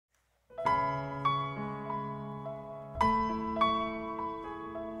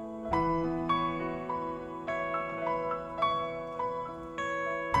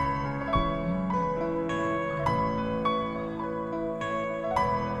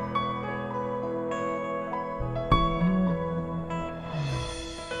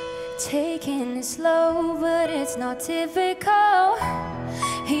Taking it slow, but it's not typical.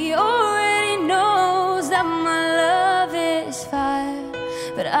 He already knows that my love is fire,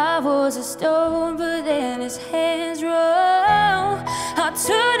 but I was a stone, but then his hands roll. I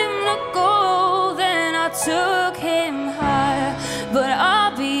turned him to gold, then I took him higher. But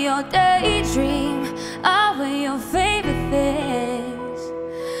I'll be your daydream, I'll be your favorite things.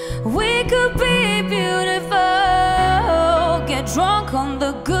 We could be beautiful, get drunk on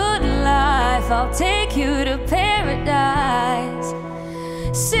the good life. I'll take you to paradise.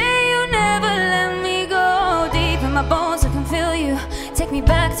 Say you never let me go. Deep in my bones I can feel you. Take me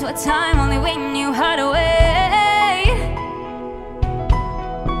back to a time only we knew how to wait.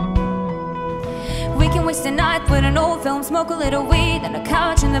 We can waste a night with an old film, smoke a little weed on a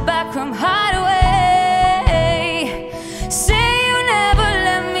couch in the back room, hide away. Say you never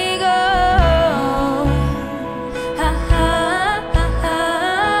let me go.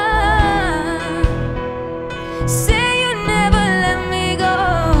 Say you never let me go.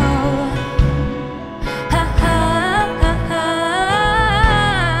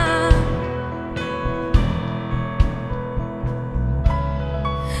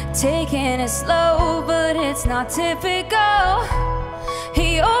 Taking it slow, but it's not typical.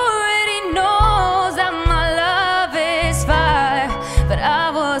 He already knows that my love is fire, but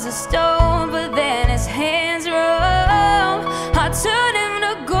I was a stone, but then his hands rolled. I turned him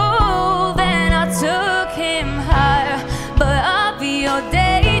to gold, then I took him higher. But I'll be your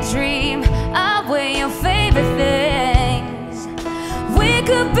daydream, I'll wear your favorite things. We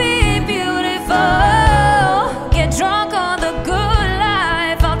could be beautiful, get drunk on the good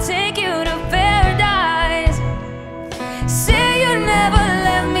life. I'll take you to paradise. Say you never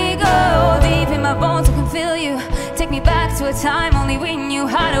let me go. Deep in my bones I can feel you. Take me back to a time only we knew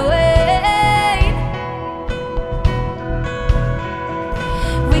how to wait.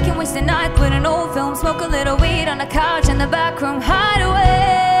 We can waste a night with an old film, smoke a little weed on the couch in the back room, hide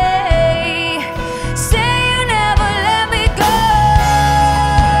away. Say you never let me go.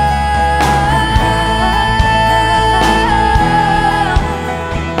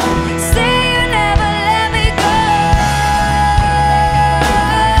 Say you never let me go.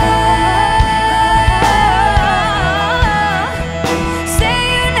 Say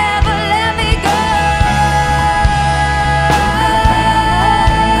you never let me go.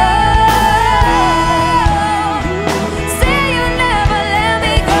 Say you never let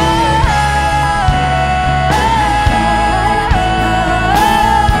me go.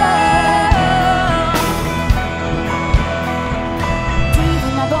 Deep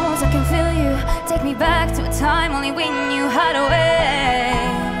in my bones I can feel you. Take me back to a time only we knew how to wait.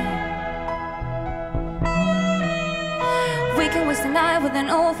 We can waste a night with an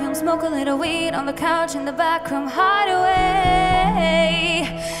old film, smoke a little weed on the couch in the back room, hide away.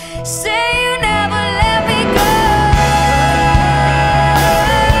 Say you never